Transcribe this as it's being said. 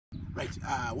Right,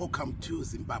 welcome to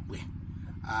Zimbabwe.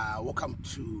 Welcome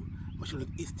to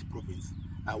East Province.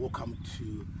 Welcome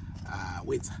to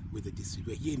Wedza, with the district.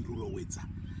 We're here in rural Wedza.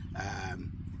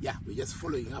 Yeah, we're just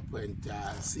following up and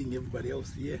seeing everybody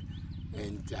else here.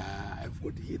 And I've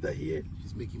got Heather here.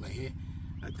 She's making my hair.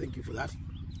 Thank you for that.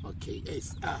 Okay,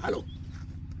 yes. Hello.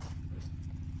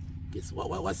 Yes,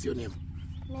 what's your name?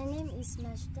 My name is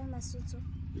Majita Masuto.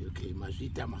 Okay,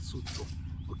 Majita Masuto.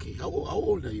 Okay, how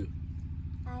old are you?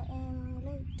 I am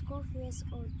like 12 years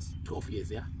old. 12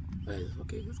 years, yeah?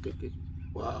 Okay, that's good, good.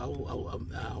 Well,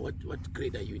 what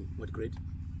grade are you in? What grade?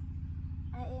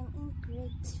 I am in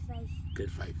grade 5.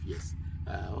 Grade 5, yes.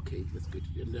 Okay, that's good.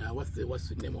 And what's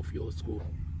the name of your school?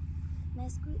 My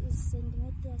school is St.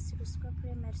 Mathias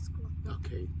Primary School.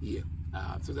 Okay, yeah.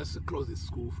 So that's the closest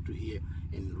school to here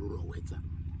in rural Wedza.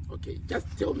 Okay, just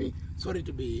tell me, sorry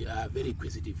to be very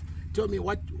inquisitive, tell me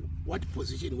what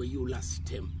position were you last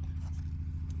term?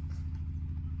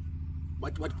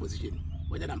 What position?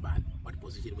 What number? What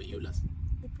position were you last?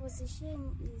 The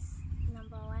position is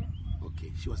number 1.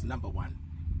 Okay, she was number 1.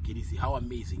 Can you see how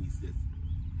amazing is this?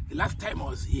 The last time I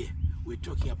was here, we were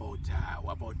talking about that.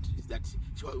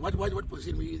 What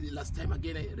position were you the last time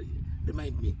again?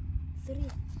 Remind me. 3.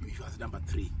 She was number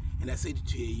 3, and I said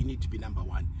to her, you need to be number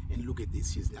 1. And look at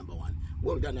this, she's number 1.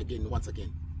 Well done again, once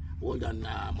again. Well done,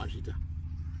 Majita.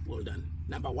 Well done.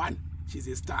 Number 1, she's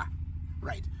a star,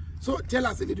 right? So tell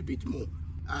us a little bit more.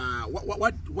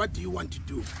 What do you want to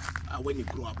do when you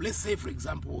grow up? Let's say, for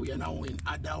example, you're now an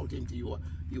adult and you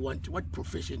want to, what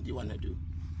profession do you want to do?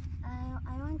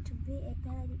 I want to be a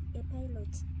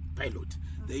pilot. Pilot.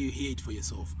 There you hear it for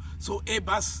yourself. So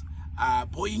Airbus,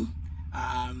 Boeing,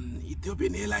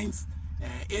 Ethiopian Airlines,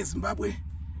 Air Zimbabwe,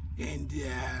 and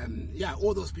yeah,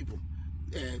 all those people.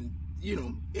 And you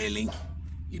know, Airlink.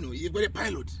 You know, you've got a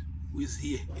pilot who is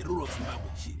here in rural Zimbabwe.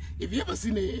 Have you ever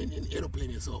seen an aeroplane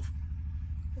yourself?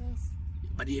 Yes.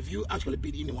 But have you actually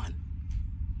been in one?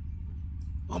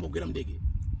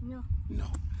 No. No.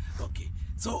 Okay.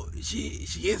 So she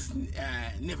has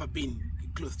never been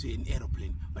close to an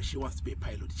aeroplane, but she wants to be a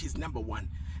pilot. She's number 1.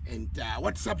 And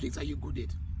what subjects are you good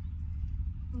at?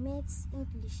 Maths,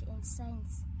 English, and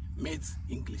science. Maths,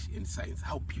 English, and science.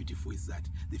 How beautiful is that?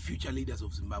 The future leaders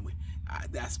of Zimbabwe,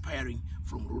 they're aspiring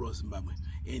from rural Zimbabwe.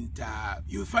 And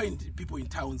you find people in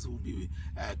towns who will be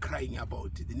crying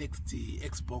about the next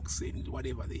Xbox and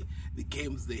whatever the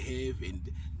games they have, and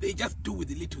they just do with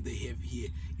the little they have here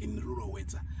in rural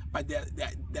Wedza. But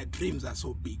their dreams are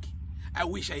so big. I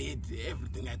wish I had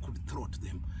everything I could throw to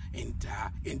them,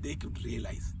 and they could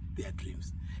realize their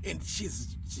dreams. And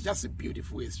she's just as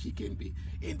beautiful as she can be,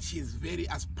 and she's very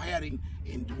aspiring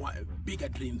and bigger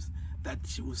dreams that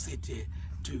she will set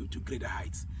to greater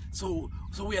heights. So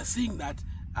we are seeing that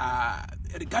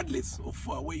regardless of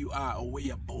where you are or where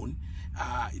you're born,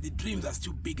 the dreams are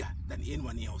still bigger than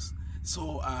anyone else.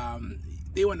 So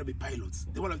they want to be pilots.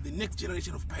 They want to be the next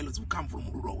generation of pilots who come from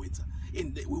rural Wedza,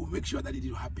 and we will make sure that it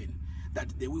will happen, that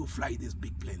they will fly these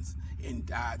big planes,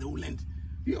 and they will land.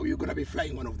 You're going to be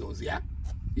flying one of those, yeah?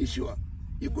 You sure?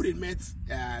 You're good in maths,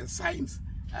 science,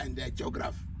 and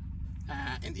geography,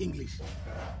 and English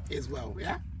as well,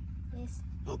 yeah? Yes.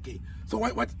 Okay. So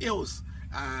what else?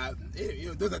 You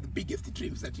know, those are the biggest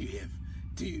dreams that you have.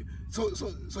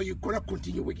 So you're going to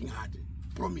continue working hard.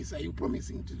 Promise? Are you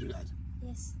promising to do that?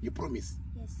 Yes. You promise?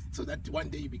 Yes. So that one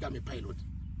day you become a pilot,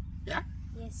 yeah?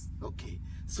 Yes. Okay.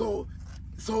 So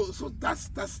that's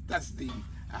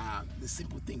the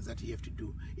simple things that you have to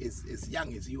do as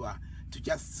young as you are, to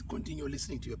just continue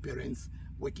listening to your parents,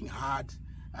 working hard,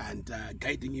 and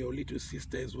guiding your little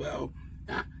sister as well,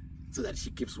 yeah? So that she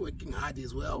keeps working hard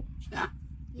as well, yeah?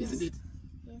 Yes. Isn't it?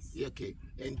 Yes. Yeah, okay.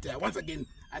 And once again,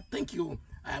 I thank you,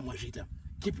 Majita.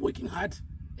 Keep working hard,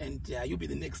 and you'll be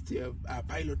the next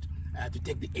pilot to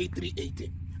take the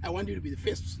A380. I want you to be the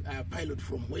first pilot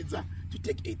from Wedza to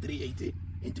take A380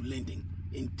 into landing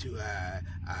into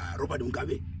Robert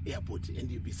Mugabe Airport, and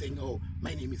you'll be saying, oh,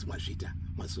 my name is Majita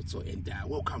Masuto, and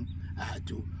welcome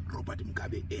to Robert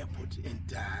Mugabe Airport,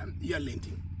 and you're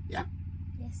landing, yeah?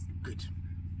 Yes. Good.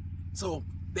 So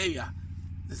there you are,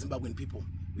 the Zimbabwean people.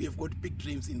 We have got big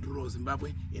dreams in rural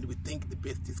Zimbabwe, and we think the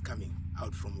best is coming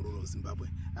out from rural Zimbabwe.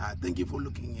 Thank you for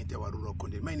looking at our rural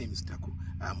content. My name is Taku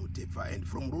Mutefa, and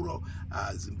from rural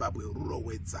Zimbabwe, rural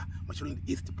Wedza,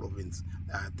 East Province.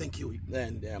 Thank you,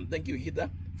 and thank you, Heather,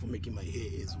 for making my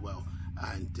hair as well.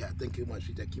 And thank you,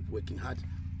 Majita. Keep working hard,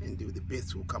 and the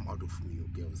best will come out of you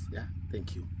girls. Yeah,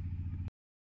 thank you.